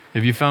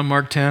Have you found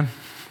Mark 10?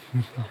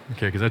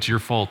 Okay, because that's your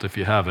fault if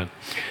you haven't.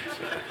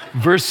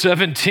 Verse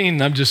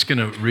 17, I'm just going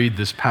to read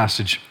this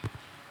passage.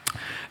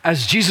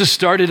 As Jesus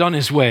started on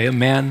his way, a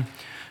man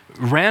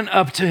ran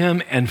up to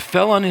him and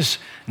fell on his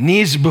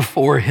knees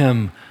before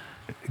him.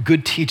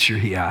 Good teacher,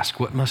 he asked,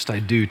 what must I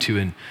do to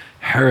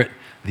inherit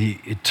the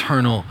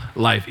eternal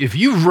life? If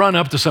you run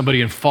up to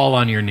somebody and fall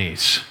on your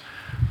knees,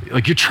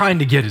 like you're trying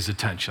to get his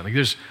attention,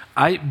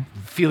 I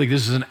feel like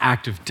this is an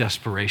act of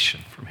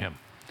desperation from him.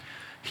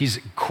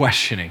 He's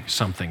questioning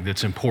something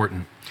that's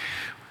important.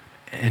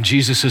 And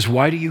Jesus says,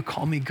 why do you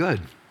call me good?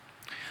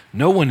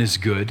 No one is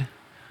good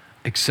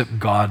except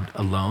God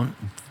alone.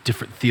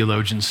 Different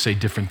theologians say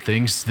different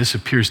things. This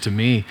appears to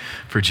me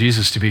for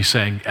Jesus to be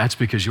saying, that's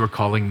because you're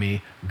calling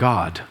me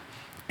God.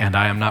 And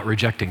I am not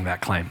rejecting that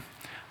claim.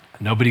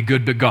 Nobody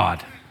good but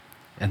God.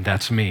 And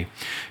that's me.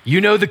 You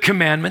know the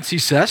commandments, he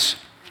says.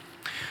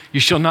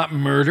 You shall not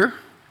murder.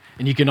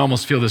 And you can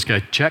almost feel this guy,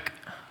 check.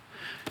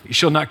 You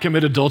shall not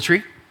commit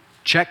adultery.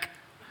 Check.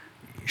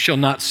 You shall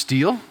not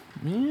steal.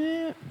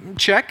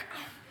 Check.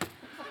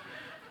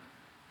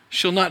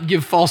 Shall not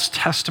give false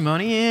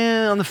testimony.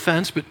 On the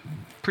fence, but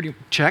pretty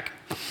check.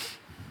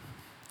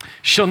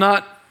 Shall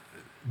not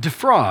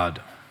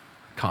defraud,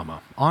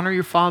 comma. Honor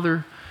your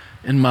father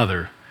and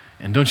mother.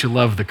 And don't you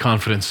love the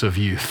confidence of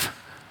youth?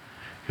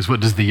 Because what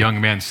does the young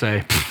man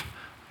say?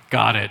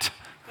 Got it.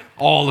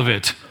 All of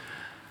it.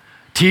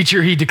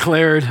 Teacher, he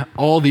declared,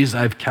 all these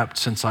I've kept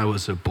since I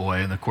was a boy.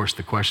 And of course,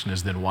 the question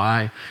is then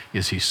why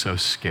is he so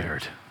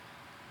scared?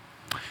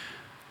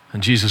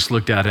 And Jesus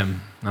looked at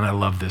him, and I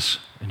love this,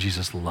 and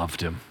Jesus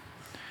loved him.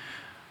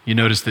 You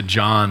notice that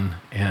John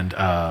and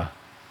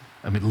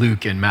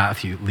Luke and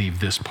Matthew leave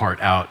this part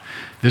out.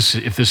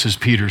 If this is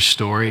Peter's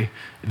story,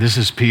 this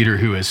is Peter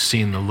who has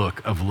seen the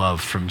look of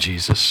love from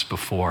Jesus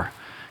before,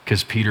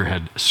 because Peter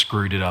had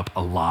screwed it up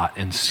a lot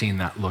and seen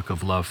that look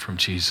of love from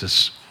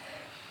Jesus.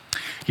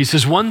 He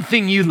says, one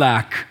thing you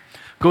lack,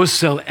 go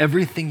sell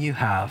everything you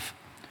have,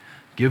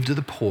 give to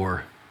the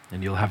poor,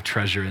 and you'll have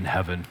treasure in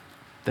heaven.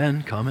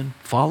 Then come and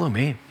follow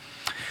me.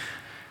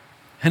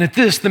 And at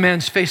this, the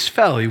man's face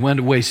fell. He went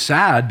away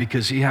sad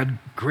because he had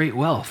great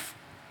wealth.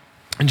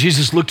 And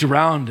Jesus looked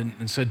around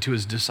and said to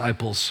his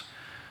disciples,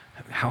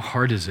 how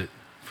hard is it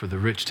for the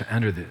rich to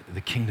enter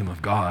the kingdom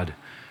of God?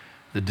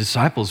 The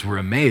disciples were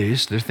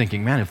amazed. They're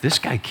thinking, man, if this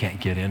guy can't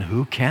get in,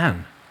 who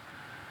can?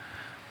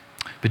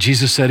 But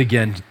Jesus said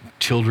again,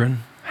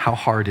 children, how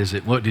hard is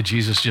it? What did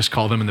Jesus just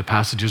call them in the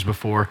passages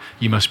before?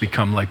 You must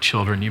become like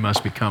children. You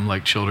must become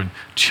like children.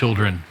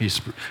 Children,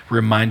 he's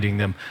reminding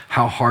them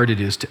how hard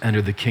it is to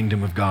enter the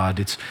kingdom of God.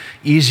 It's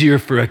easier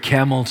for a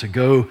camel to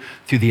go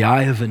through the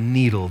eye of a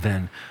needle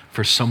than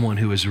for someone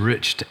who is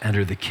rich to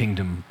enter the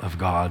kingdom of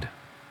God.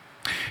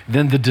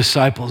 Then the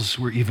disciples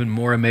were even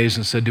more amazed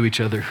and said to each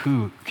other,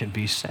 who can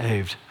be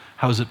saved?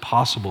 How is it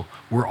possible?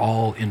 We're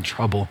all in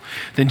trouble.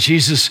 Then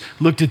Jesus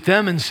looked at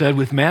them and said,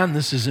 with man,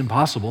 this is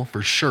impossible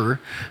for sure,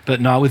 but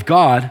not with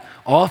God.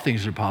 All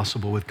things are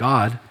possible with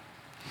God.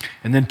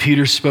 And then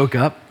Peter spoke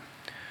up,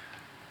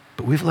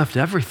 but we've left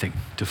everything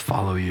to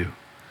follow you.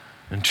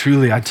 And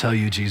truly, I tell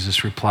you,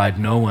 Jesus replied,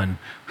 no one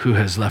who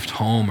has left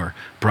home or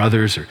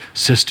brothers or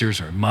sisters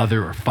or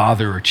mother or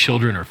father or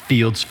children or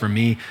fields for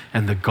me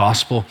and the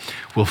gospel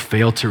will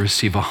fail to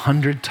receive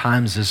 100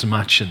 times as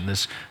much in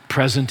this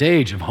present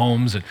age of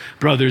homes and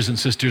brothers and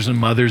sisters and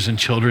mothers and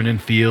children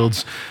and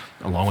fields,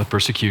 along with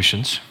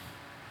persecutions,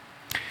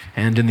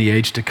 and in the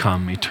age to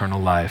come, eternal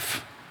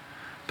life.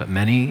 But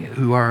many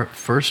who are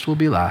first will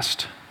be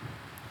last,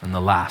 and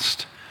the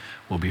last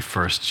will be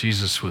first.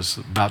 Jesus was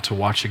about to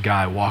watch a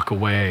guy walk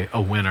away a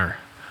winner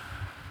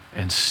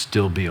and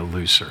still be a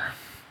loser.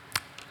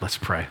 Let's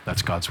pray.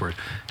 That's God's word.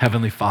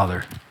 Heavenly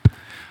Father,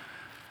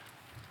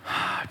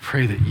 I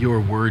pray that your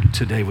word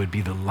today would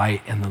be the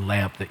light and the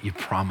lamp that you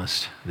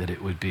promised that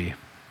it would be.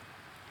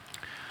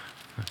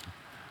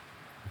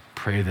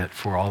 Pray that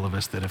for all of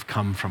us that have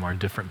come from our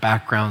different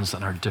backgrounds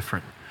and our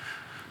different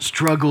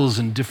struggles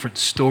and different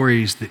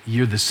stories, that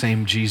you're the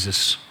same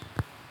Jesus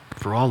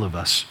for all of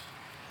us.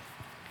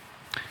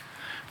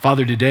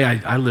 Father, today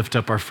I lift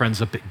up our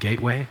friends up at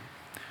Gateway.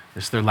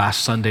 It's their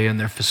last Sunday in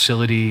their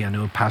facility. I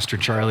know Pastor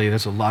Charlie,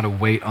 there's a lot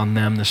of weight on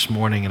them this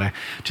morning, and I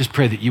just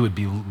pray that you would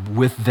be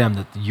with them,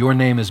 that your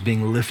name is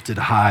being lifted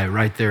high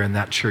right there in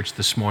that church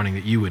this morning,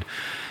 that you would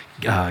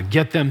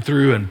get them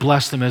through and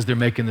bless them as they're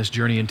making this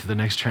journey into the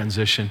next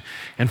transition.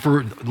 And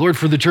for, Lord,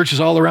 for the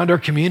churches all around our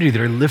community that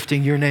are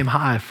lifting your name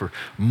high, for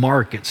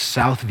Mark at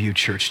Southview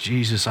Church,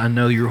 Jesus, I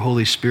know your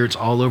Holy Spirit's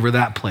all over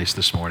that place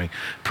this morning.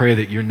 Pray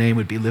that your name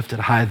would be lifted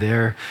high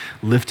there,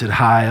 lifted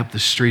high up the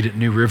street at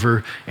New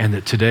River, and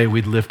that today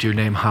we'd lift your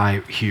name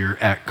high here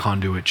at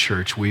Conduit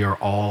Church. We are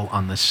all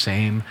on the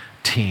same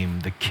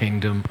team, the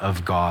kingdom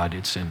of God.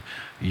 It's in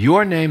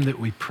your name that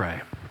we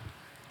pray.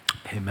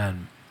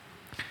 Amen.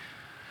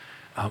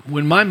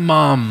 When my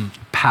mom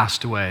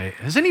passed away,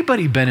 has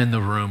anybody been in the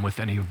room with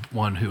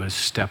anyone who has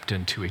stepped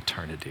into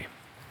eternity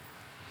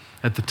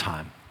at the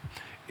time?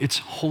 It's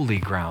holy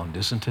ground,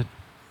 isn't it?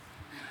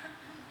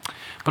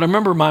 But I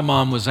remember my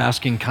mom was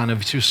asking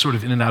she was sort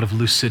of in and out of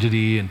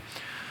lucidity and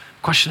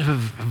question of,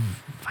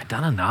 have I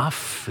done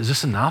enough? Is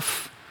this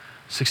enough?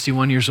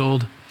 61 years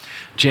old.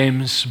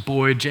 James,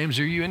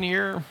 are you in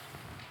here?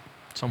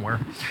 Somewhere.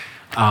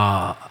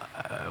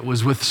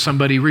 Was with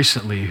somebody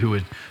recently who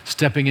was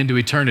stepping into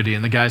eternity,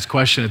 and the guy's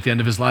question at the end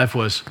of his life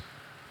was,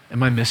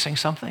 am I missing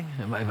something?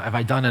 Have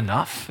I done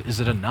enough? Is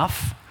it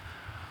enough?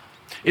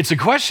 It's a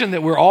question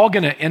that we're all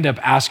going to end up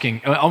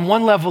asking on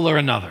one level or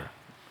another,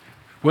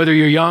 whether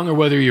you're young or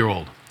whether you're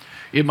old.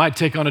 It might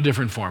take on a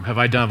different form. Have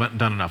I done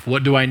enough?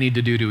 What do I need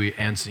to do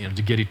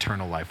to get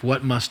eternal life?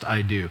 What must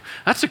I do?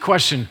 That's a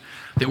question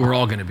that we're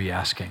all going to be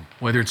asking,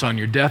 whether it's on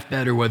your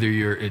deathbed or whether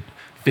you're at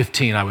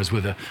 15. I was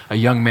with a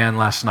young man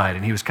last night,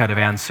 and he was kind of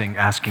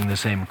asking the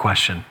same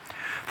question.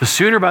 The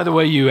sooner, by the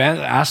way, you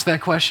ask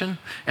that question,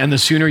 and the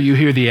sooner you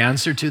hear the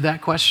answer to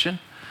that question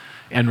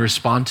and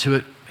respond to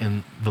it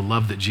in the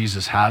love that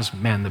Jesus has,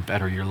 man, the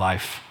better your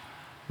life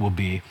will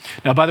be.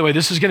 Now, by the way,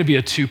 this is going to be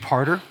a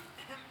two-parter,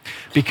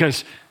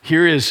 because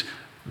here is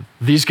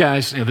these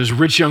guys, there's a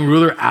rich young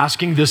ruler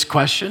asking this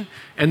question,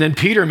 and then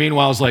Peter,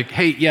 meanwhile, is like,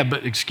 hey, yeah,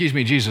 but excuse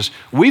me, Jesus,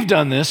 we've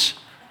done this,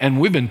 and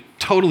we've been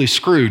totally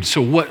screwed,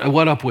 so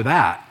what up with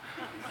that?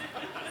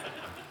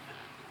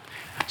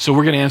 So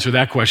we're going to answer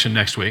that question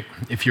next week.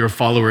 If you're a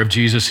follower of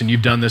Jesus and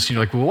you've done this, and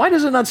you're like, well, why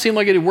does it not seem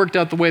like it worked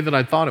out the way that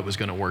I thought it was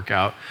going to work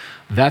out?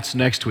 That's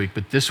next week.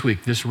 But this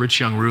week, this rich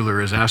young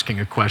ruler is asking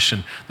a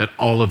question that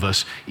all of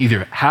us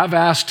either have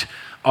asked,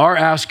 are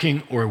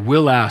asking, or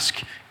will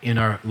ask in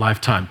our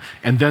lifetime.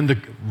 And then the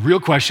real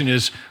question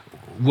is,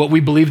 what we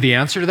believe the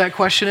answer to that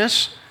question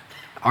is,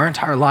 our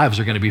entire lives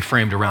are going to be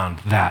framed around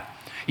that.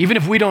 Even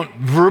if we don't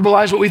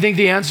verbalize what we think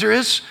the answer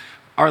is,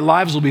 our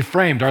lives will be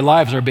framed.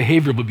 Our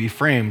behavior will be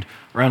framed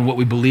around what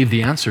we believe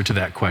the answer to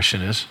that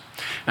question is.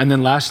 And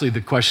then lastly,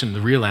 the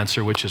real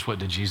answer, which is, what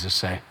did Jesus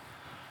say?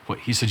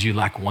 He said, you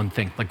lack one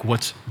thing. Like,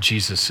 what's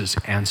Jesus's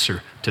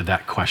answer to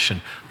that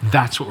question?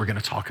 That's what we're going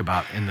to talk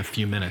about in the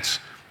few minutes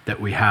that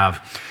we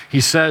have.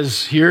 He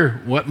says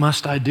here, what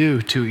must I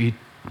do to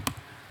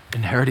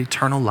inherit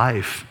eternal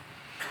life?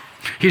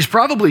 He's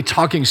probably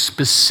talking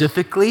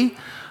specifically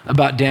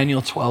about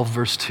Daniel 12,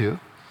 verse 2.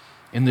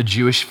 In the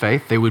Jewish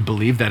faith, they would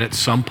believe that at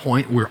some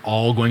point we're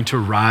all going to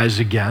rise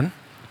again,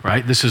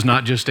 right? This is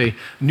not just a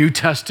New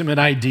Testament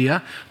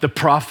idea. The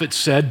prophet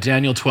said,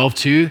 Daniel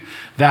 12:2,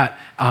 that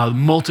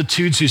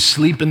multitudes who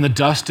sleep in the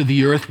dust of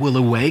the earth will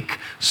awake,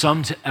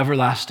 some to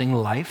everlasting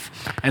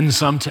life and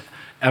some to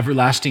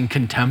everlasting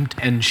contempt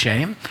and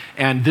shame.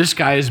 And this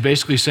guy is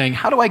basically saying,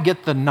 how do I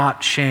get the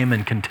not shame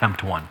and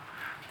contempt one?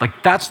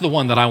 Like, that's the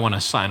one that I want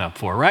to sign up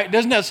for, right?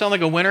 Doesn't that sound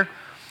like a winner?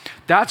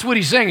 That's what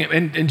he's saying.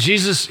 And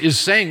Jesus is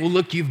saying, well,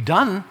 look, you've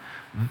done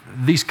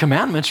these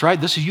commandments,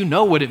 right? You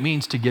know what it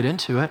means to get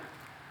into it.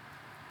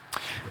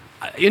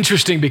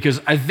 Interesting,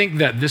 because I think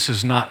that this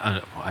is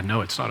I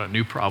know it's not a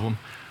new problem,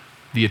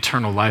 the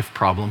eternal life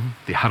problem,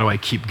 how do I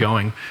keep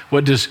going?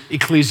 What does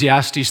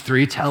Ecclesiastes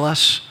 3 tell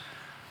us?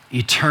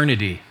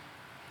 Eternity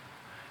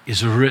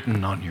is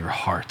written on your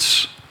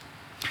hearts.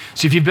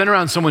 So if you've been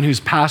around someone who's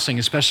passing,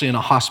 especially in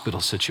a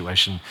hospital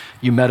situation,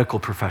 you medical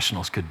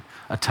professionals could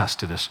attest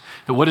to this.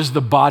 That what does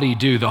the body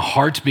do? The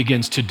heart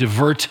begins to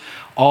divert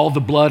all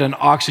the blood and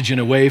oxygen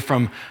away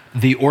from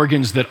the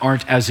organs that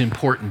aren't as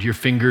important. Your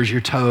fingers, your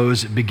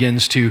toes. It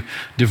begins to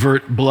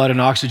divert blood and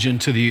oxygen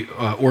to the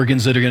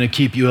organs that are going to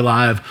keep you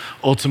alive,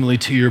 ultimately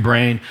to your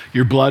brain.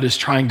 Your blood is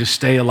trying to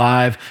stay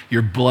alive.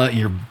 Your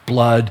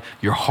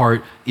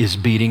heart is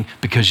beating,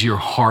 because your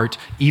heart,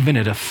 even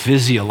at a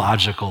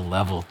physiological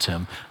level,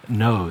 Tim,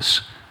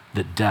 knows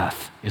that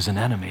death is an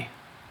enemy.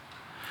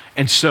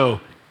 And so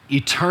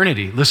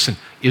eternity, listen,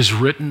 is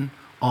written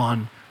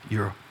on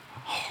your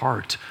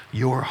heart.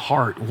 Your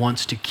heart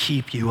wants to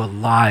keep you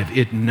alive.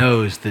 It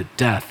knows that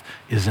death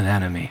is an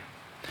enemy.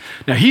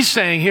 Now he's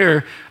saying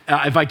here,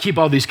 if I keep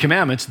all these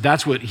commandments,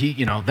 that's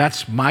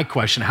my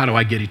question. How do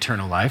I get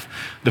eternal life?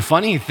 The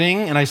funny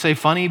thing, and I say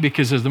funny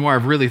because the more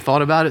I've really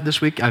thought about it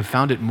this week, I've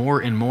found it more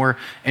and more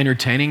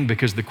entertaining,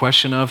 because the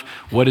question of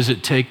what does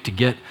it take to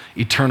get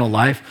eternal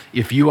life?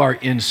 If you are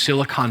in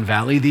Silicon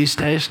Valley these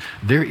days,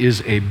 there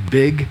is a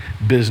big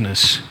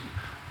business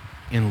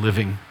in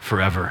living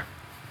forever.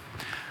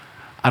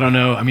 I don't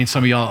know,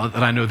 some of y'all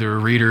that I know, there are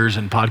readers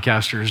and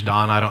podcasters.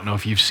 Don, I don't know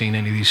if you've seen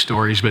any of these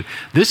stories, but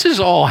this is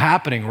all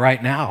happening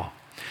right now.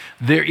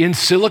 They're in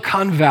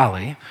Silicon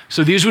Valley,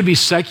 so these would be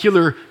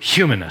secular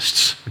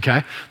humanists,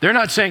 okay? They're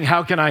not saying,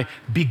 how can I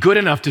be good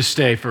enough to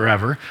stay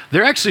forever?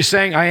 They're actually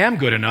saying, I am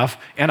good enough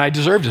and I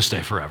deserve to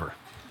stay forever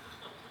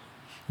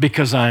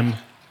because I'm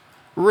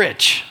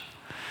rich.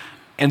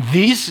 And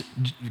these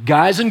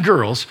guys and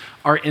girls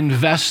are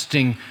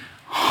investing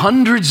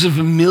hundreds of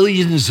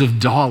millions of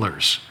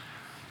dollars.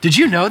 Did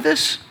you know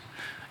this?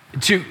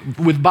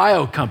 With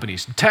bio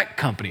companies, tech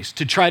companies,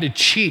 to try to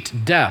cheat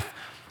death.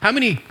 How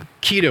many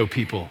keto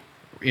people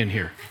in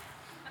here?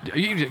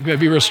 You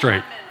be real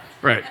straight.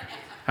 Right.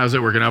 How's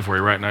that working out for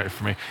you right now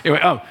for me?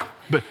 Anyway,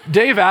 but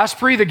Dave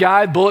Asprey, the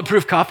guy,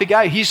 Bulletproof Coffee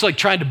guy, he's like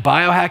trying to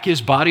biohack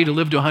his body to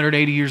live to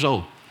 180 years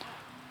old.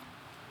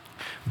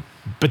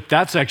 But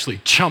that's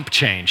actually chump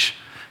change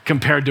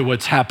compared to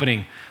what's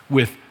happening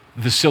with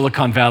the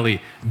Silicon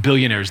Valley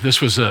billionaires. This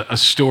was a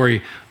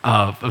story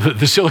of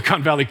the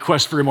Silicon Valley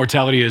quest for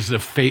immortality is a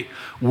fate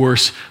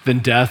worse than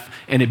death.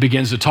 And it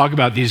begins to talk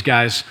about these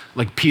guys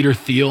like Peter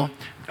Thiel,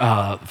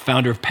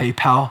 founder of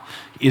PayPal,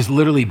 is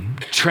literally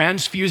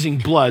transfusing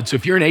blood. So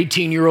if you're an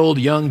 18-year-old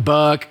young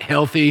buck,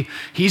 healthy,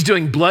 he's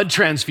doing blood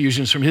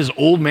transfusions from his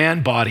old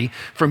man body,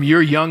 from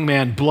your young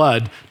man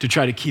blood to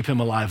try to keep him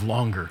alive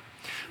longer.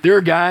 There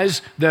are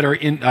guys that are,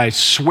 I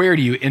swear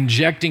to you,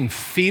 injecting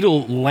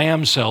fetal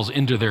lamb cells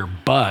into their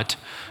butt.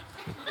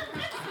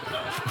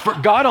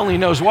 God only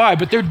knows why,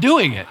 but they're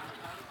doing it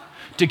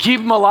to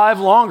keep them alive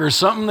longer.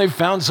 They've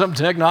found some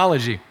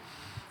technology.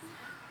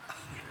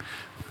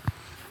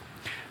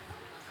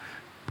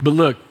 But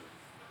look,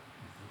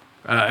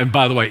 and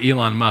by the way,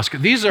 Elon Musk,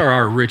 these are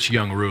our rich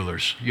young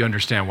rulers. You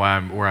understand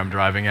where I'm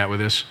driving at with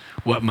this?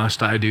 What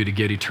must I do to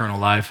get eternal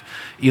life?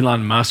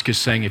 Elon Musk is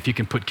saying if you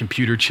can put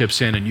computer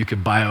chips in and you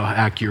can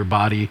biohack your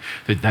body,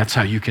 that's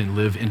how you can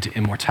live into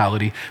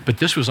immortality. But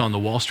this was on the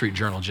Wall Street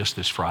Journal just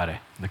this Friday,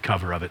 the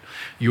cover of it.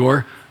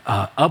 Your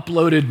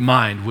uploaded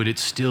mind, would it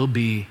still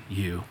be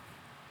you?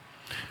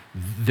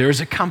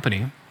 There's a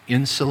company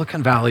in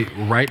Silicon Valley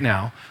right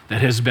now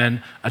that has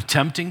been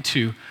attempting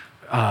to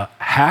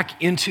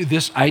hack into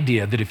this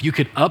idea that if you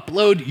could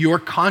upload your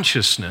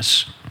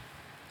consciousness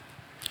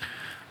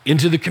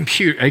into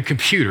a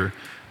computer,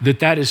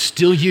 that is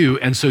still you,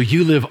 and so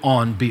you live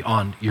on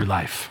beyond your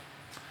life.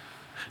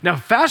 Now,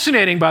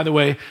 fascinating, by the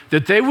way,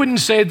 that they wouldn't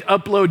say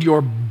upload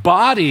your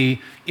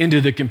body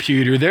into the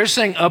computer. They're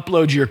saying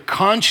upload your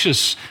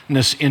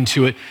consciousness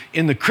into it.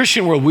 In the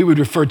Christian world, we would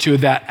refer to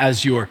that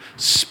as your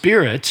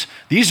spirit.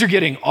 These are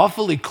getting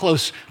awfully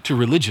close to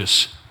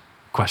religious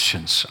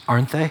questions,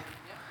 aren't they?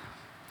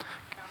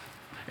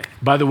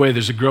 By the way,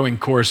 there's a growing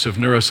chorus of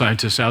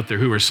neuroscientists out there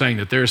who are saying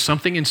that there is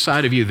something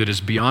inside of you that is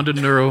beyond a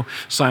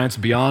neuroscience,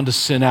 beyond a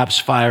synapse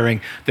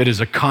firing, that is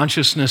a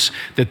consciousness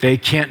that they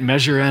can't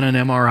measure in an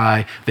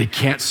MRI, they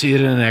can't see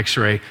it in an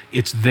X-ray,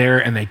 it's there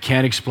and they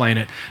can't explain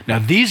it. Now,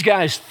 these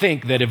guys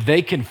think that if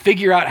they can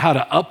figure out how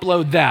to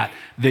upload that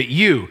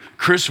you,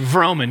 Chris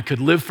Vroman, could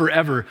live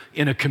forever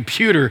in a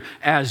computer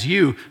as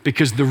you,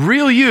 because the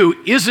real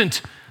you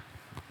isn't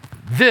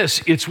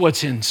this, it's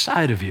what's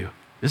inside of you.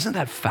 Isn't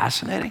that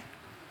fascinating?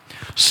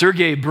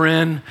 Sergey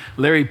Brin,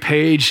 Larry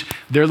Page,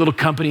 their little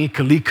company,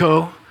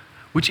 Coleco,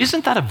 which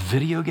isn't that a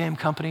video game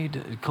company,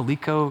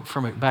 Coleco,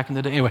 from back in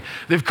the day? Anyway,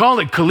 they've called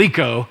it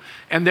Coleco,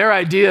 and their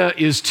idea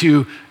is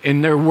to,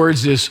 in their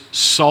words, is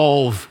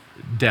solve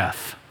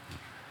death.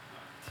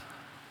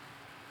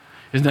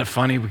 Isn't that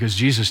funny? Because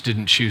Jesus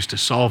didn't choose to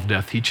solve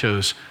death, he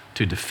chose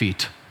to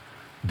defeat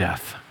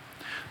death.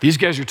 These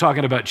guys are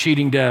talking about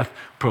cheating death,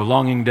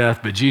 prolonging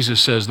death, but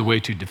Jesus says the way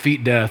to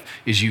defeat death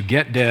is you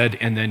get dead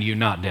and then you're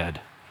not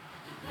dead.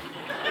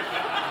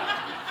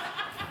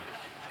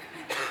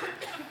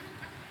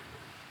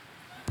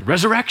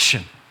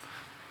 Resurrection.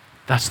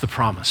 That's the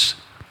promise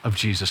of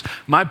Jesus.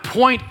 My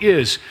point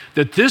is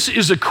that this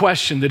is a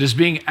question that is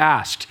being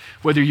asked,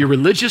 whether you're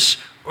religious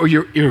or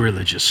you're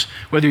irreligious,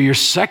 whether you're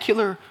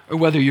secular or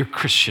whether you're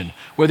Christian,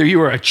 whether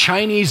you are a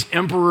Chinese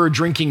emperor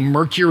drinking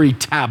mercury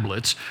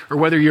tablets, or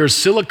whether you're a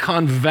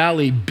Silicon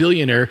Valley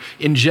billionaire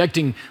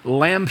injecting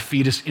lamb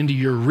fetus into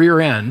your rear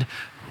end.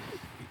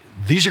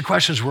 These are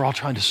questions we're all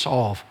trying to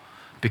solve,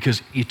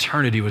 because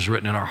eternity was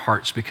written in our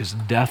hearts, because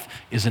death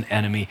is an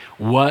enemy.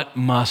 What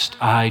must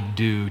I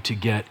do to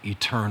get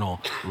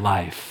eternal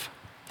life?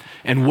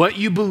 And what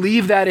you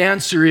believe that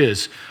answer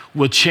is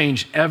will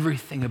change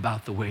everything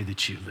about the way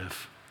that you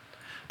live.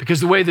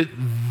 Because the way that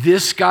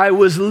this guy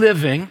was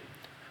living,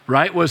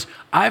 right, was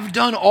I've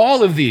done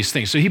all of these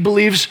things. So he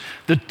believes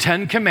the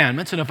 10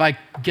 commandments, and if I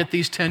get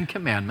these 10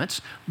 commandments,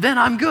 then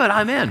I'm good,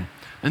 I'm in.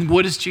 And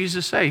what does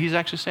Jesus say? He's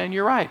actually saying,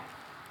 you're right.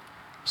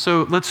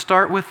 So let's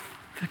start with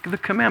the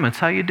commandments.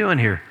 How you doing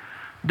here?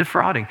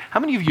 Defrauding. How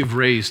many of you have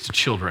raised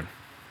children?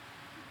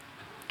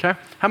 Okay.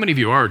 How many of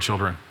you are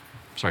children?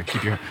 Sorry,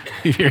 keep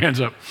your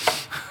hands up.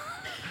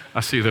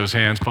 I see those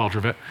hands, Paul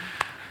Trevette.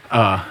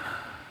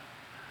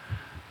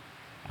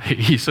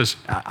 He says,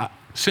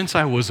 since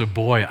I was a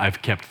boy,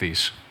 I've kept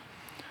these.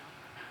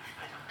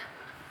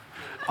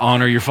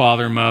 Honor your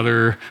father and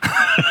mother.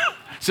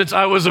 Since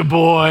I was a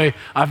boy,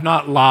 I've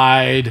not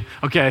lied.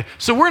 Okay,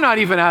 so we're not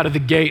even out of the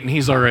gate and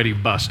he's already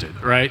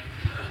busted, right?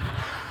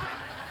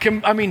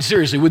 I mean,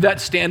 seriously, would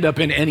that stand up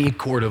in any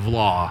court of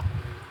law?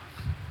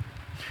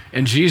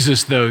 And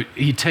Jesus, though,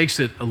 he takes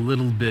it a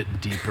little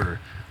bit deeper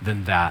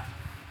than that.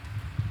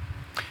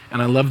 And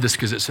I love this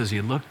because it says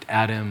he looked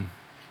at him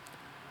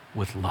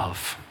with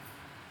love.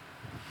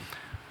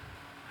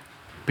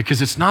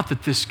 Because it's not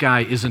that this guy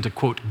isn't a,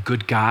 quote,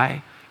 good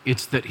guy.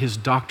 It's that his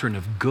doctrine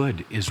of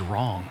good is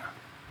wrong.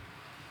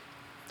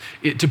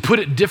 To put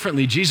it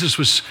differently, Jesus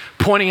was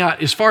pointing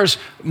out, as far as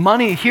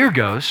money here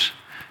goes,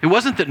 it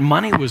wasn't that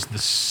money was the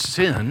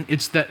sin,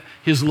 it's that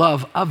his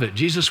love of it.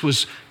 Jesus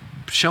was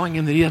showing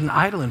him that he had an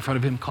idol in front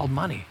of him called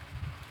money.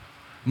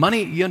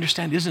 Money, you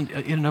understand, isn't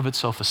in and of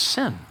itself a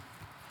sin.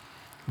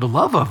 The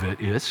love of it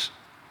is,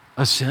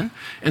 a sin.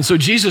 And so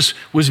Jesus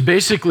was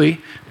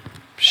basically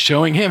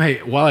showing him,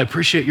 hey, while I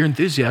appreciate your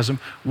enthusiasm,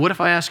 what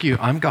if I ask you,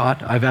 I'm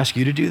God, I've asked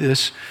you to do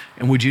this,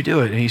 and would you do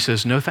it? And he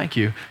says, no, thank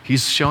you.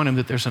 He's showing him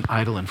that there's an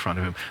idol in front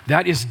of him.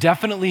 That is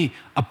definitely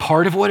a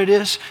part of what it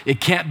is. It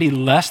can't be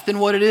less than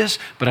what it is,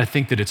 but I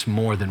think that it's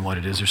more than what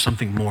it is. There's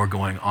something more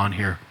going on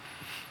here.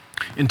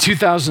 In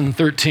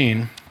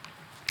 2013,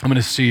 I'm going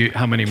to see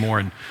how many more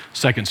in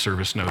second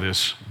service know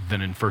this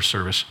than in first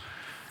service.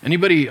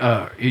 Anybody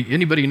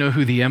know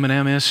who the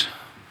M&M is?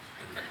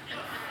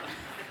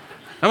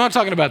 I'm not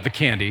talking about the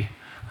candy.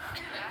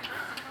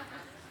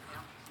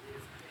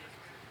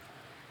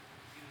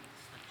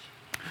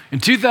 In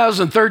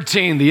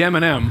 2013, the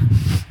M&M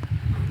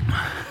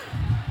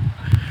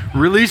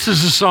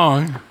releases a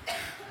song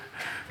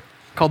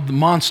called "The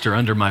Monster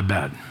Under My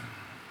Bed."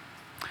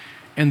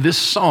 And this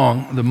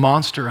song, "The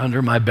Monster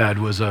Under My Bed,"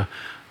 was a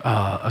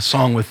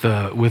song with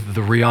the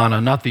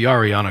Rihanna, not the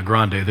Ariana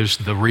Grande. There's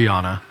the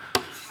Rihanna.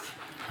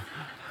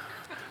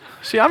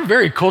 See, I'm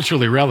very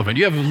culturally relevant.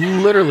 You have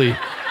literally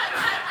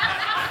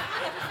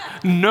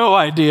no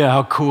idea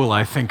how cool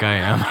I think I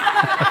am.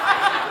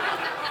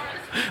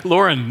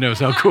 Lauren knows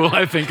how cool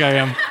I think I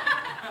am.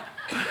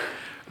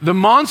 The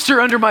monster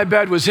under my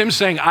bed was him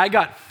saying, I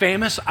got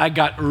famous, I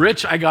got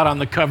rich, I got on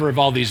the cover of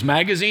all these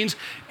magazines,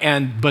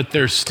 but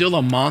there's still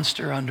a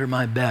monster under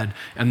my bed.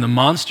 And the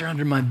monster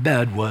under my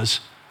bed was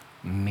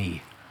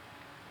me.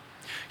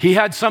 He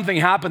had something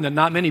happen that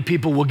not many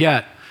people will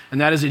get,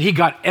 and that is that he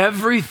got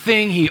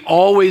everything he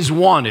always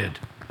wanted.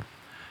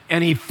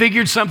 And he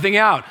figured something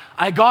out.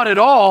 I got it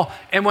all,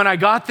 and when I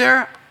got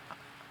there,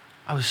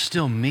 I was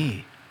still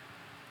me.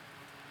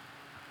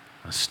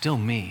 I was still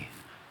me.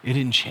 It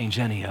didn't change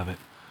any of it.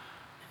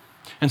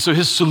 And so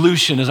his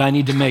solution is I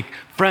need to make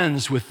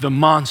friends with the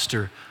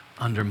monster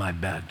under my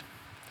bed.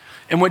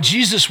 And what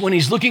Jesus, when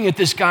he's looking at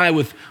this guy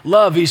with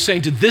love, he's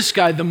saying to this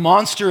guy, the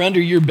monster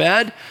under your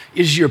bed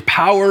is your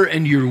power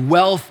and your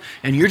wealth,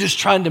 and you're just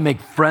trying to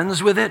make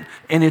friends with it,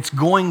 and it's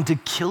going to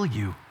kill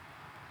you.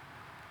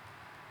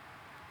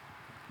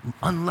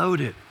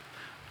 Unload it.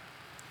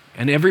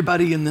 And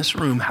everybody in this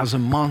room has a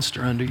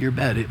monster under your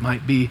bed. It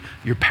might be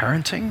your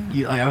parenting.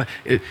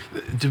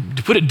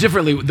 To put it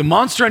differently, the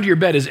monster under your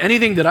bed is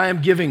anything that I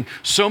am giving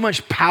so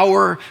much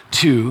power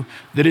to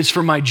that it's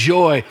for my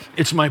joy,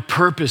 it's my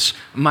purpose,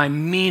 my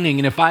meaning.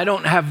 And if I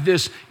don't have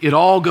this, it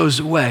all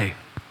goes away.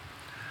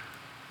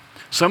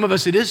 Some of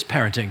us, it is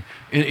parenting.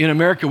 In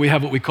America, we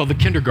have what we call the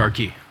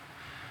kindergarten.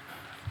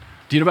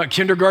 Do you know about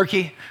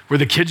kindergarten, where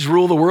the kids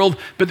rule the world?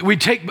 But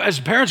as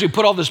parents, we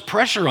put all this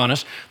pressure on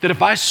us that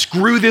if I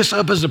screw this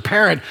up as a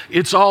parent,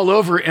 it's all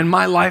over and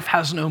my life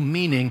has no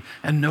meaning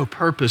and no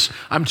purpose.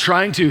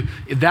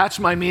 That's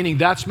my meaning,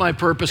 that's my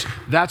purpose,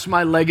 that's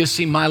my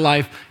legacy, my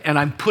life, and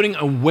I'm putting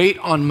a weight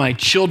on my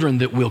children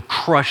that will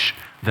crush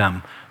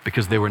them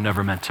because they were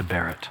never meant to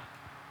bear it.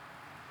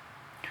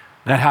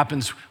 That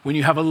happens when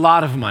you have a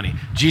lot of money.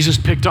 Jesus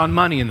picked on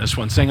money in this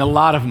one, saying a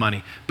lot of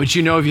money. But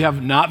you know, if you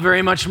have not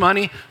very much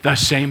money, the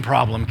same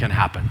problem can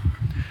happen.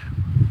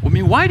 I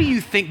mean, why do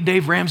you think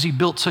Dave Ramsey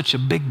built such a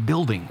big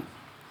building?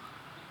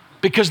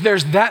 Because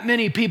there's that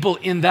many people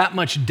in that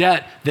much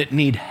debt that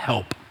need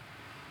help.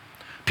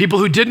 People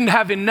who didn't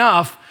have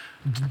enough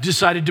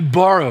decided to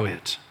borrow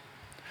it.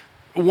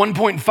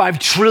 $1.5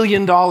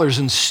 trillion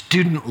in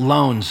student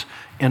loans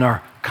in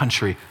our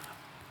country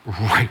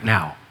right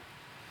now.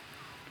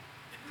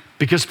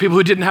 Because people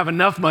who didn't have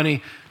enough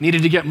money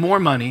needed to get more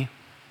money.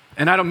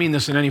 And I don't mean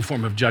this in any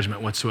form of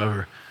judgment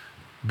whatsoever.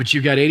 But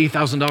you got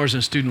 $80,000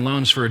 in student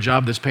loans for a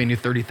job that's paying you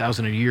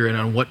 $30,000 a year. And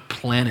on what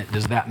planet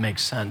does that make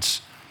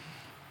sense?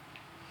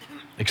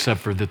 Except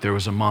for that there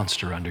was a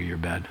monster under your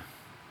bed.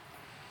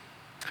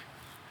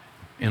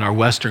 In our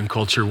Western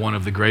culture, one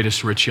of the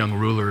greatest rich young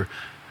ruler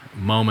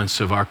moments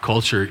of our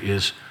culture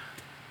is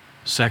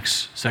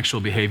sex, sexual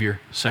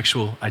behavior,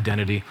 sexual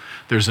identity.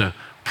 There's a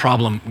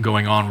problem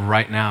going on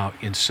right now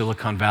in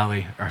Silicon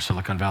Valley,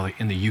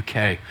 in the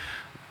UK,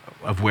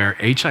 of where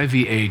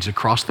HIV/AIDS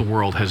across the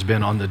world has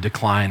been on the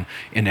decline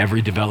in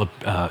every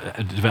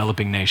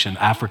developing nation,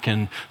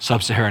 African,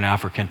 sub-Saharan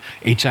African.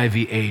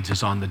 HIV/AIDS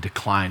is on the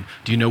decline.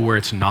 Do you know where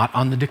it's not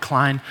on the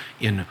decline?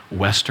 In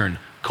Western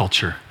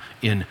culture,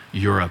 in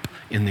Europe,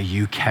 in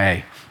the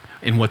UK.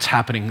 In what's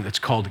happening that's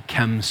called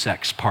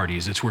chemsex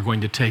parties. We're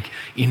going to take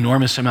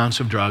enormous amounts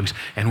of drugs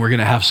and we're going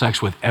to have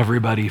sex with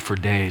everybody for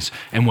days.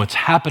 And what's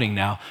happening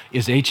now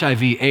is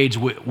HIV/AIDS,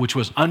 which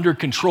was under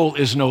control,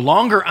 is no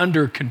longer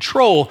under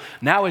control.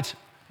 Now it's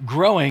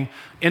growing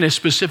in a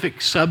specific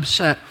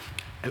subset.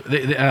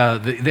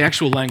 The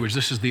actual language,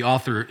 this is the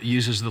author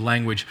uses the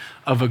language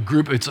of a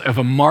group, it's of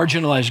a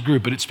marginalized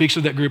group, but it speaks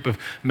of that group of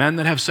men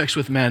that have sex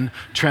with men,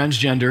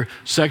 transgender,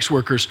 sex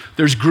workers.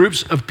 There's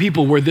groups of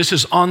people where this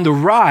is on the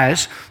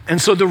rise.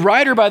 And so the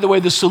writer, by the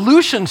way, the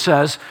solution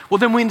says, well,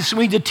 then we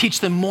need to teach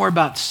them more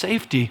about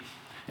safety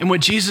And what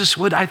Jesus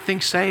would, I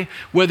think, say,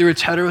 whether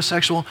it's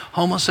heterosexual,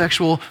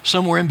 homosexual,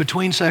 somewhere in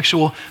between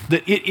sexual,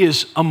 that it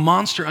is a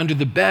monster under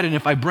the bed, and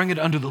if I bring it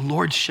under the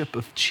lordship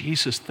of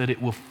Jesus, that it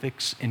will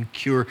fix and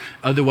cure.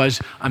 Otherwise,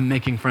 I'm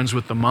making friends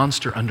with the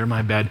monster under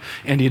my bed,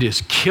 and it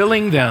is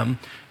killing them,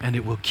 and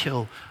it will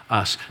kill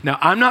us. Now,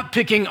 I'm not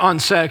picking on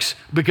sex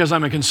because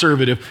I'm a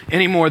conservative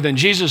any more than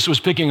Jesus was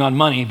picking on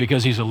money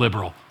because he's a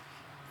liberal.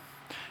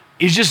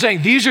 He's just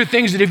saying these are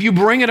things that if you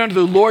bring it under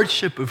the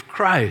lordship of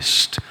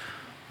Christ,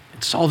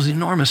 it solves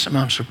enormous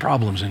amounts of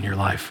problems in your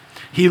life.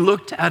 He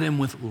looked at him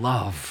with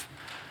love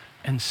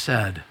and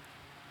said,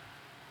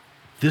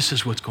 this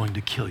is what's going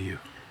to kill you.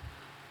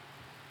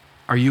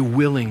 Are you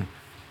willing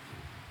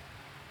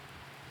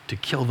to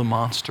kill the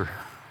monster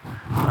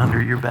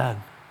under your bed?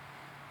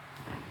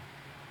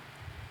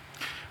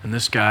 And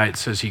this guy, it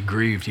says he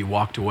grieved, he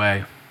walked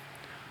away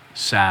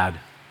sad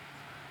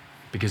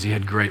because he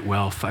had great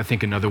wealth. I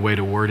think another way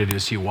to word it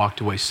is he walked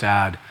away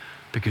sad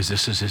because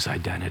this is his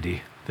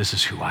identity. This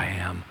is who I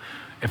am.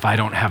 If I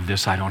don't have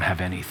this, I don't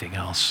have anything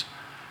else.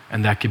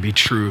 And that could be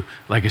true.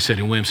 Like I said,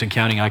 in Williamson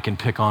County, I can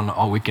pick on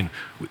all we can.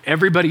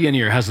 Everybody in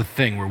here has a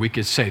thing where we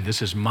could say,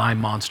 this is my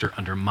monster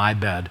under my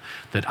bed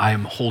that I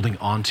am holding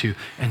on to.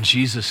 And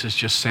Jesus is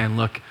just saying,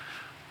 look,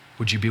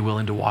 would you be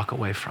willing to walk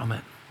away from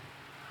it?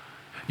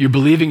 You're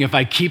believing if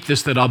I keep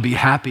this that I'll be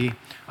happy.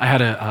 I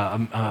had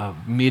a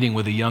meeting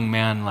with a young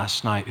man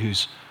last night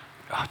who's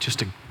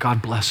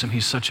God bless him.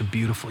 He's such a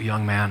beautiful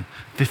young man,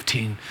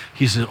 15.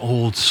 He's an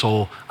old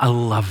soul. I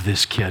love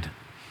this kid.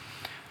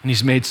 And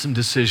he's made some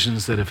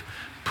decisions that have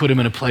put him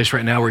in a place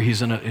right now where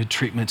he's in a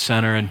treatment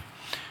center. And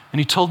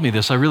he told me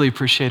this. I really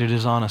appreciated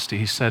his honesty.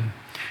 He said,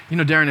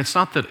 Darren, it's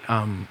not that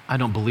I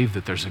don't believe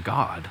that there's a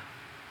God.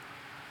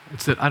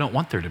 It's that I don't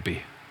want there to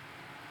be.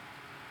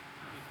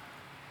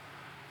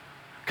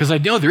 Because I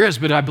know there is,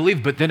 but I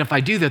believe, but then if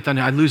I do that, then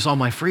I lose all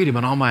my freedom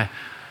and all my...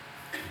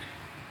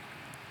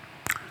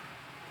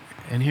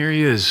 And here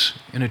he is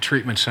in a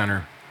treatment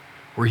center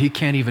where he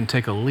can't even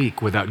take a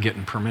leak without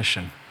getting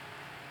permission,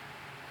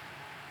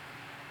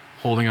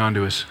 holding on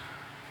to his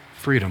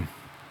freedom.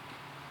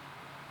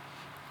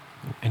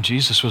 And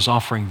Jesus was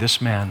offering this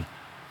man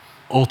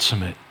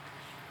ultimate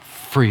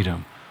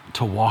freedom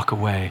to walk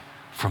away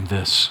from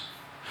this.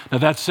 Now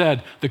that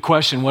said, the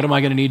question, what am I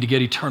going to need to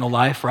get eternal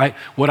life, right?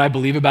 What I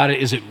believe about it,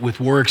 is it with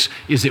works?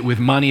 Is it with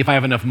money? If I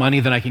have enough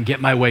money, then I can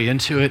get my way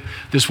into it.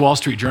 This Wall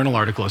Street Journal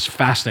article is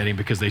fascinating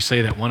because they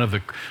say that one of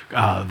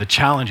the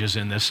challenges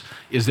in this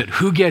is that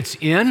who gets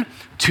in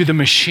to the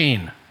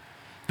machine?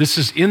 This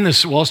is in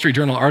this Wall Street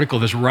Journal article,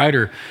 this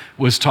writer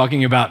was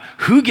talking about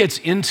who gets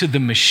into the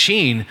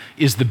machine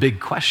is the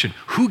big question.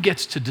 Who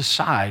gets to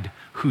decide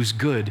who's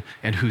good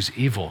and who's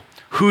evil?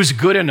 Who's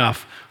good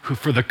enough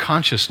for the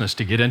consciousness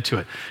to get into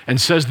it? And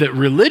says that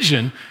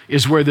religion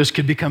is where this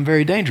could become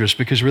very dangerous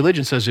because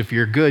religion says if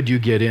you're good, you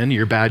get in,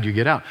 you're bad, you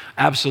get out.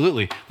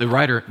 Absolutely. The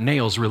writer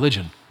nails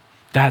religion.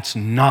 That's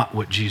not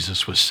what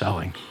Jesus was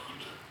selling.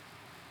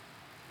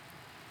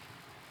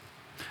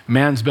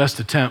 Man's best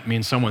attempt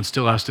means someone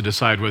still has to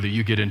decide whether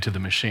you get into the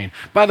machine.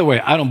 By the way,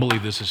 I don't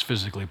believe this is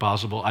physically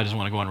possible. I just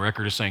want to go on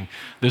record as saying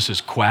this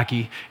is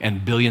quacky,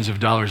 and billions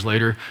of dollars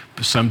later,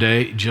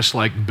 someday, just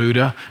like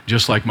Buddha,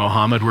 just like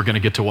Mohammed, we're going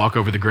to get to walk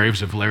over the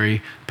graves of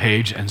Larry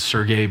Page and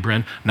Sergey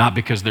Brin, not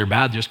because they're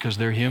bad, just because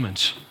they're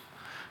humans.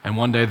 And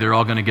one day they're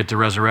all going to get to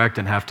resurrect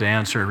and have to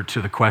answer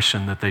to the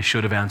question that they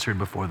should have answered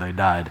before they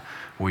died.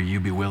 Will you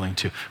be willing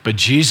to? But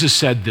Jesus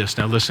said this.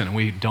 Now listen,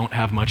 we don't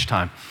have much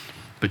time.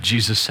 But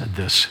Jesus said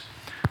this,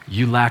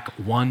 you lack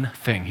one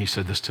thing. He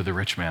said this to the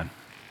rich man.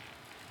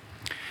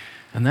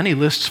 And then he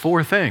lists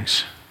 4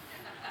 things.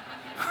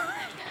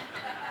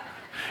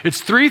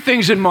 It's 3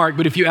 things in Mark,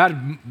 but if you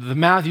add the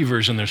Matthew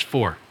version, there's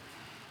 4.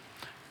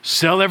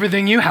 Sell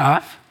everything you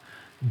have,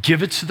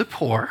 give it to the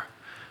poor.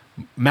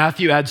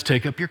 Matthew adds,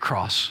 take up your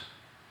cross,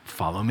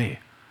 follow me.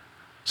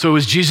 So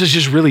is Jesus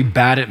just really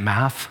bad at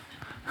math?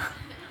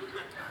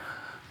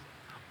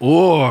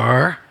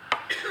 Or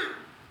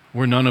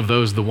were none of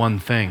those the one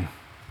thing?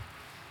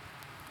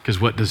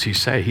 Because what does he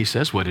say? He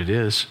says what it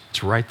is.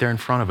 It's right there in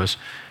front of us.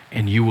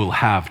 And you will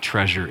have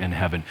treasure in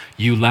heaven.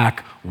 You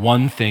lack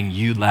one thing.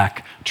 You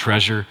lack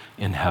treasure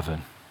in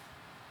heaven.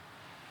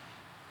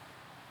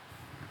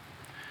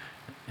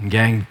 And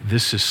gang,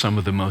 this is some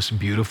of the most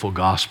beautiful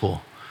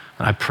gospel.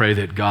 And I pray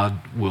that God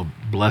will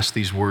bless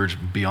these words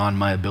beyond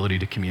my ability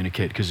to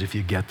communicate, because if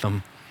you get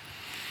them,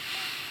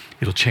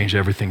 it'll change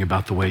everything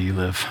about the way you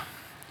live.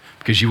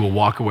 Because you will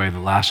walk away, the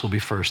last will be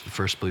first, the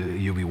first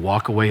you'll be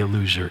walk away a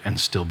loser and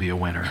still be a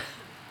winner.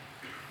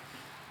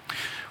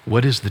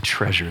 What is the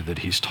treasure that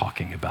he's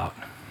talking about?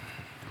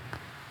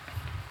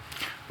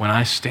 When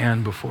I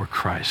stand before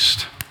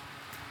Christ,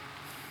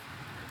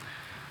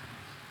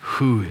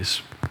 who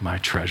is my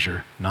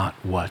treasure, not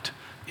what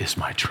is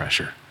my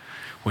treasure?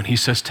 When he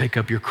says, take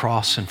up your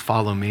cross and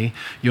follow me,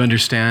 you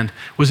understand.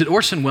 Was it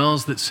Orson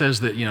Welles that says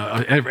that,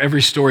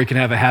 every story can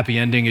have a happy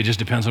ending, it just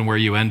depends on where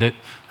you end it?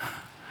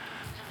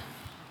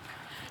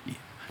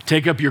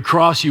 Take up your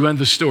cross, you end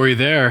the story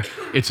there.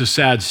 It's a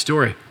sad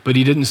story. But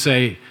he didn't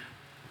say,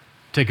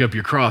 take up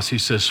your cross. He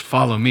says,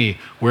 follow me.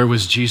 Where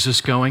was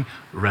Jesus going?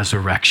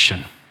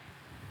 Resurrection.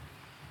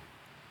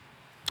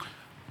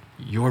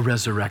 Your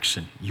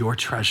resurrection, your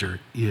treasure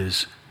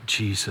is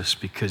Jesus,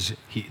 because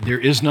there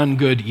is none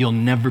good. You'll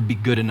never be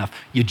good enough.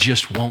 You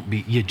just won't be.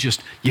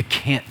 You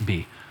can't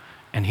be.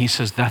 And he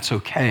says, that's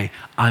okay.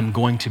 I'm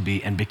going to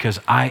be. And because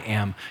I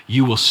am,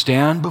 you will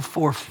stand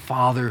before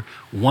Father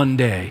one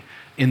day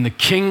in the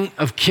King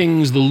of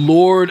Kings, the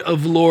Lord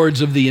of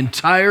Lords of the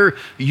entire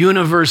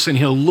universe. And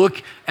he'll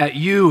look at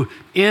you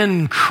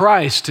in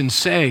Christ and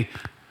say,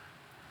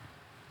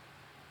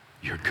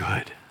 you're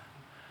good.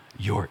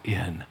 You're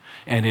in.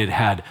 And it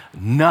had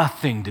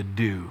nothing to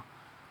do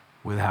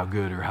with how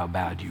good or how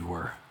bad you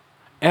were.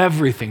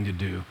 Everything to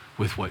do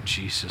with what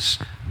Jesus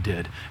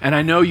did. And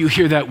I know you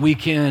hear that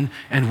week in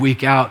and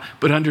week out,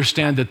 but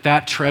understand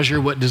that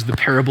treasure, what does the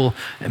parable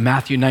in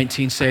Matthew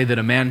 19 say? That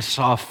a man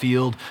saw a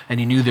field and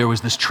he knew there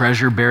was this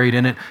treasure buried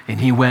in it, and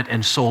he went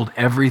and sold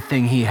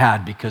everything he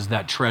had because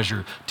that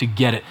treasure, to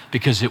get it,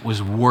 because it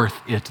was worth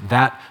it,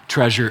 that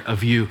treasure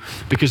of you.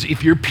 Because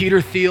if you're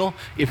Peter Thiel,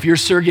 if you're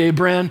Sergey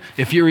Brin,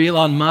 if you're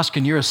Elon Musk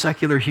and you're a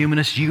secular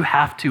humanist, you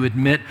have to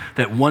admit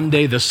that one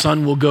day the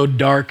sun will go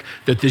dark,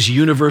 that this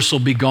universe will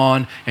be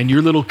gone, and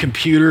your little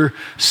computer,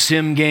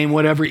 sim game,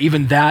 whatever,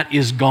 even that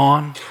is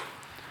gone.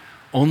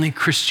 Only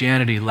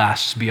Christianity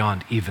lasts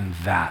beyond even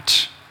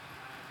that.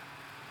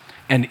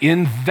 And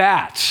in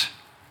that,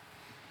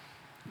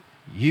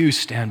 you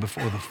stand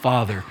before the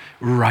Father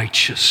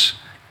righteous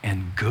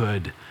and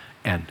good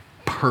and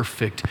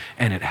perfect.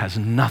 And it has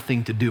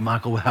nothing to do,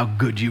 Michael, with how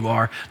good you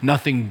are,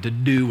 nothing to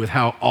do with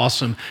how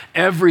awesome,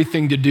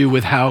 everything to do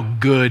with how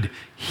good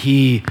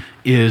he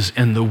is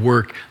and the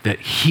work that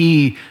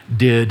he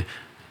did.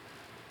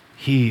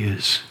 He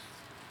is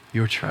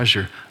your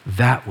treasure.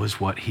 That was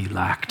what he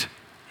lacked.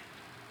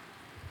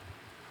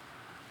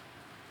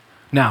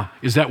 Now,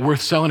 is that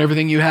worth selling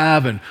everything you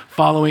have and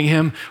following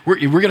him? We're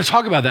going to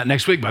talk about that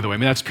next week, by the way. I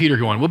mean, that's Peter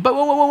going, well,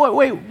 but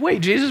wait,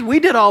 Jesus, we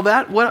did all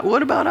that.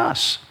 What about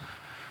us?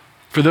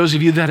 For those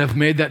of you that have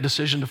made that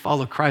decision to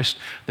follow Christ,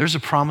 there's a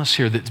promise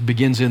here that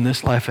begins in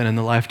this life and in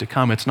the life to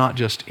come. It's not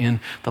just in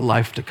the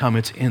life to come,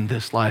 it's in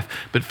this life.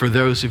 But for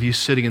those of you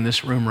sitting in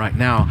this room right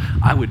now,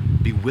 I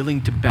would be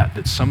willing to bet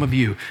that some of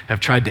you have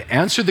tried to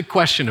answer the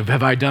question of,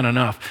 have I done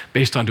enough,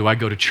 based on, do I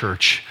go to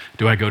church?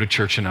 Do I go to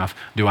church enough?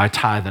 Do I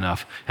tithe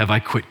enough? Have I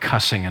quit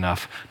cussing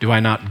enough? Do I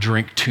not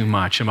drink too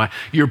much?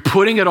 You're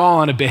putting it all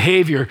on a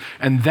behavior,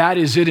 and that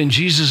is it. And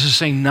Jesus is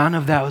saying none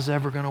of that was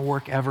ever going to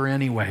work ever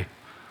anyway.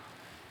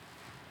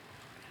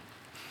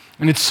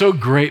 And it's so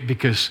great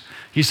because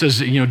he says,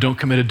 don't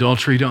commit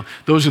adultery.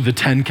 Those are the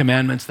 10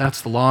 commandments. That's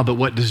the law. But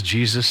what does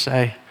Jesus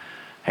say?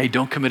 Hey,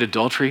 don't commit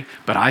adultery.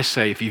 But I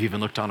say, if you've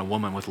even looked on a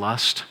woman with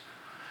lust,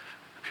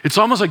 it's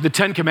almost like the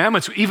 10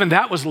 commandments, even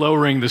that was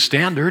lowering the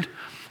standard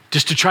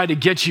just to try to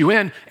get you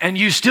in, and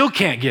you still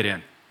can't get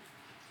in.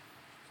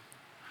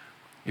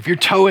 If you're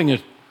towing a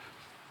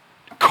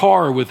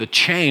car with a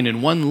chain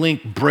and one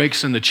link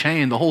breaks in the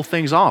chain, the whole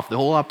thing's off. The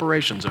whole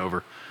operation's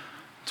over.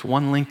 It's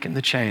one link in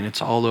the chain.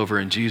 It's all over,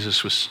 and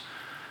Jesus was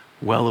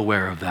well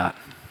aware of that.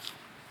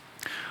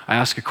 I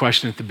asked a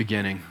question at the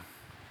beginning.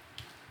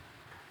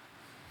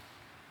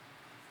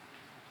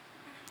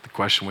 The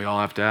question we all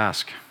have to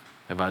ask,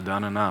 have I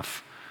done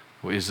enough?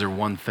 Is there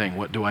one thing?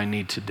 What do I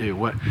need to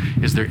do?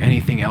 Is there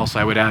anything else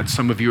I would add?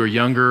 Some of you are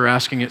younger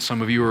asking it.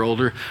 Some of you are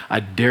older. I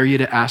dare you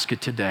to ask it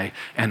today,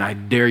 and I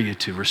dare you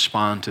to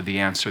respond to the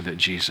answer that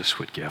Jesus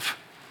would give,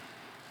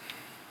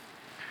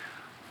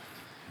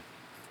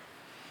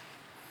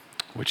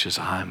 which is,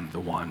 I'm the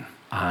one.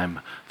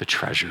 I'm the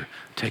treasure.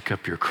 Take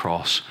up your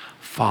cross.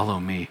 Follow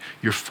me.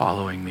 You're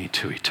following me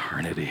to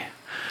eternity.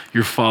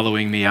 You're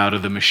following me out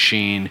of the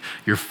machine.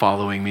 You're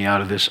following me out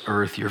of this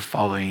earth. You're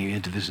following me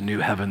into this new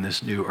heaven,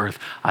 this new earth.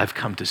 I've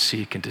come to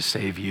seek and to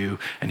save you.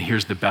 And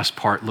here's the best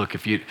part. Look,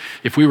 if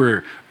we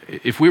were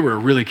a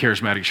really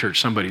charismatic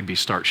church, somebody would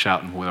start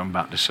shouting what I'm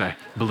about to say.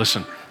 But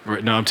listen,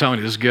 no, I'm telling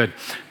you, this is good.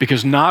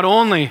 Because not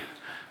only,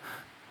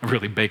 I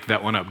really baked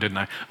that one up,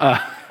 didn't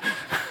I?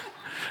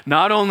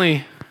 Not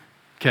only,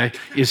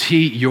 is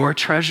he your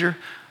treasure,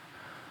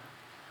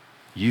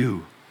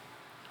 you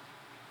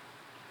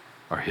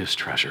are his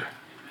treasure.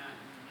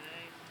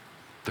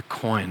 The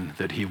coin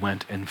that he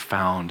went and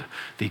found,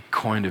 the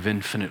coin of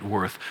infinite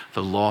worth,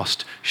 the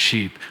lost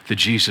sheep, the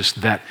Jesus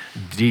that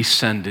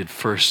descended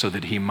first so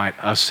that he might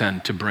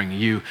ascend to bring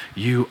you.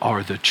 You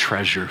are the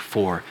treasure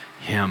for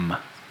him.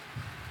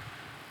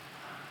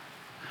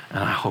 And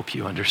I hope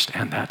you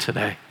understand that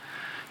today.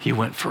 He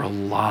went for a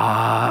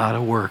lot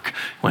of work,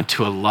 went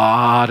to a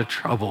lot of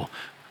trouble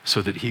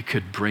so that he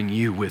could bring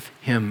you with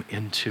him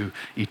into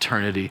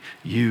eternity.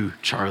 You,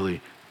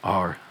 Charlie,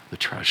 are the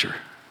treasure.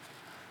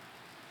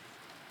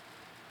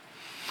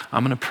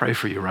 I'm going to pray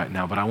for you right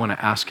now, but I want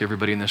to ask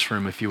everybody in this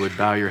room if you would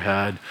bow your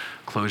head,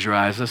 close your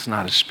eyes. That's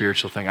not a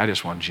spiritual thing. I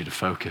just wanted you to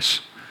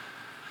focus.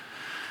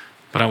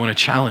 But I want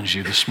to challenge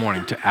you this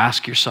morning to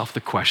ask yourself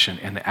the question,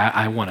 and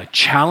I want to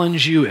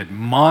challenge you,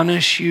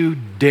 admonish you,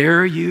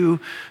 dare you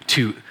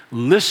to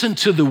listen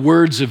to the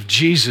words of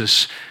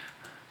Jesus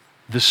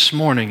this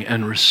morning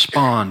and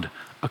respond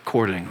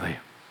accordingly.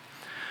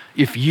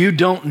 If you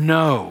don't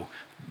know,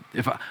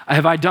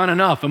 have I done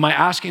enough? Am I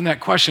asking that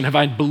question? Have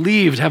I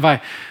believed? Have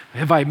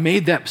I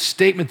made that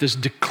statement, this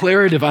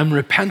declarative, I'm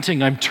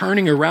repenting, I'm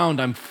turning around,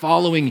 I'm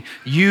following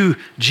you,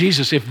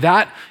 Jesus? If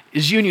that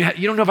is you and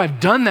you don't know if I've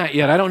done that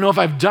yet, I don't know if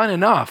I've done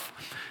enough.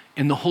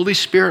 In the Holy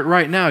Spirit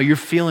right now, you're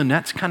feeling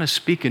that's kind of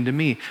speaking to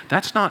me.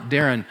 That's not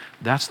Darren,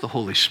 that's the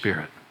Holy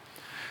Spirit.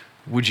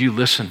 Would you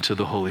listen to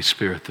the Holy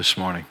Spirit this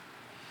morning?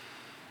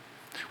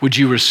 Would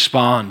you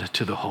respond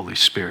to the Holy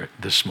Spirit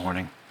this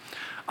morning?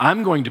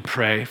 I'm going to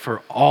pray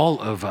for all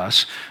of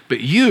us, but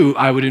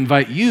I would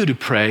invite you to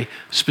pray,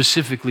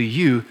 specifically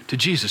you, to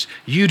Jesus.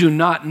 You do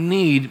not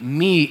need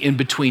me in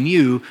between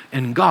you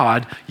and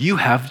God. You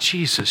have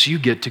Jesus. You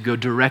get to go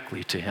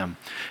directly to him.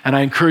 And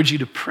I encourage you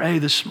to pray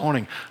this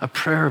morning a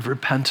prayer of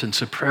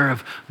repentance, a prayer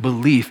of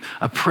belief,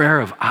 a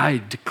prayer of,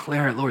 I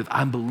declare it, Lord,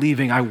 I'm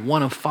believing, I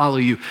want to follow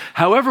you.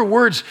 However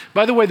words,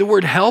 by the way, the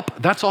word help,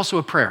 that's also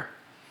a prayer.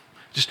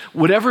 Just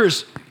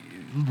whatever's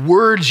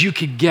words you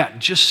could get,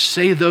 just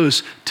say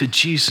those to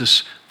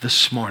Jesus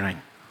this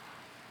morning.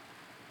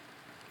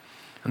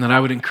 And then I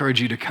would encourage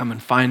you to come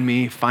and find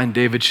me, find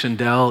David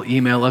Schindel,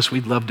 email us.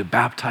 We'd love to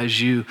baptize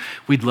you.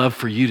 We'd love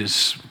for you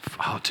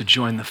to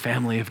join the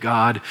family of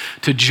God,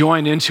 to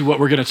join into what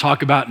we're going to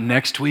talk about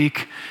next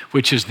week,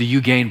 which is the you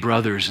gain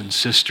brothers and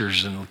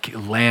sisters and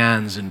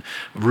lands and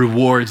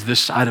rewards this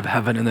side of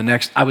heaven and the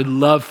next. I would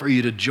love for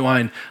you to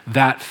join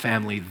that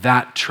family,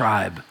 that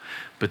tribe.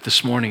 But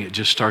this morning, it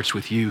just starts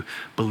with you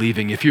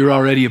believing. If you're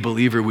already a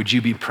believer, would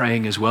you be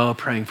praying as well,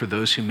 praying for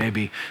those who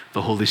maybe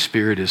the Holy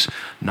Spirit is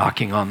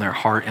knocking on their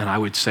heart? And I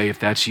would say, if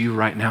that's you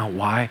right now,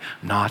 why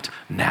not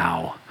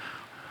now?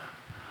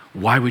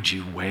 Why would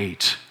you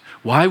wait?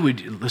 Why would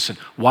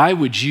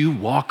you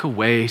walk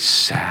away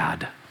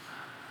sad?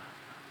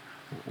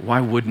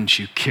 Why wouldn't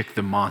you kick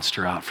the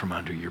monster out from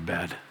under your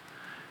bed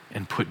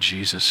and put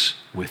Jesus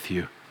with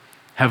you?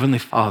 Heavenly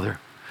Father,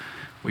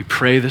 we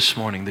pray this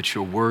morning that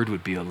your word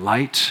would be a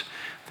light,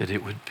 that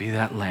it would be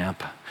that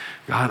lamp.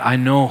 God, I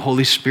know,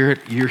 Holy Spirit,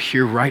 you're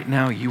here right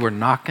now. You are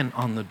knocking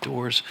on the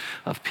doors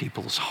of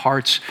people's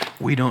hearts.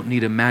 We don't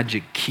need a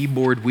magic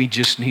keyboard. We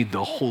just need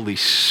the Holy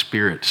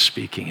Spirit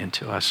speaking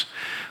into us.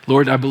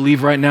 Lord, I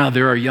believe right now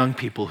there are young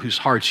people whose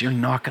hearts you're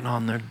knocking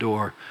on their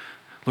door.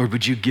 Lord,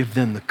 would you give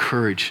them the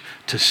courage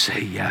to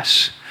say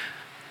yes?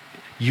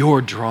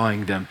 You're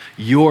drawing them.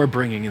 You're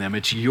bringing them.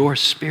 It's your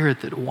Spirit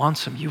that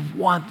wants them. You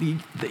want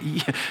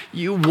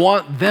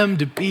them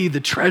to be the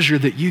treasure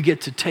that you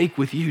get to take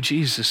with you,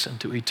 Jesus,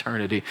 into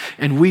eternity.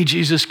 And we,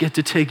 Jesus, get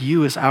to take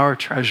you as our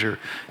treasure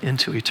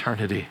into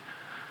eternity.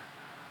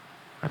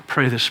 I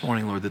pray this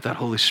morning, Lord, that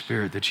Holy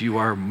Spirit, that you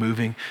are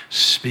moving,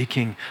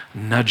 speaking,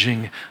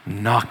 nudging,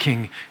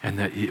 knocking, and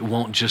that it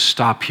won't just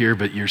stop here,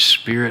 but your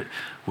Spirit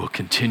will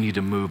continue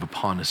to move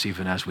upon us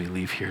even as we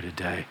leave here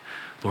today.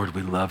 Lord,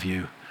 we love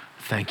you.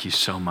 Thank you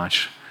so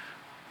much.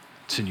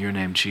 It's in your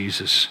name,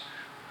 Jesus,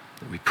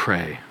 that we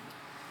pray.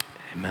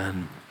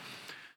 Amen.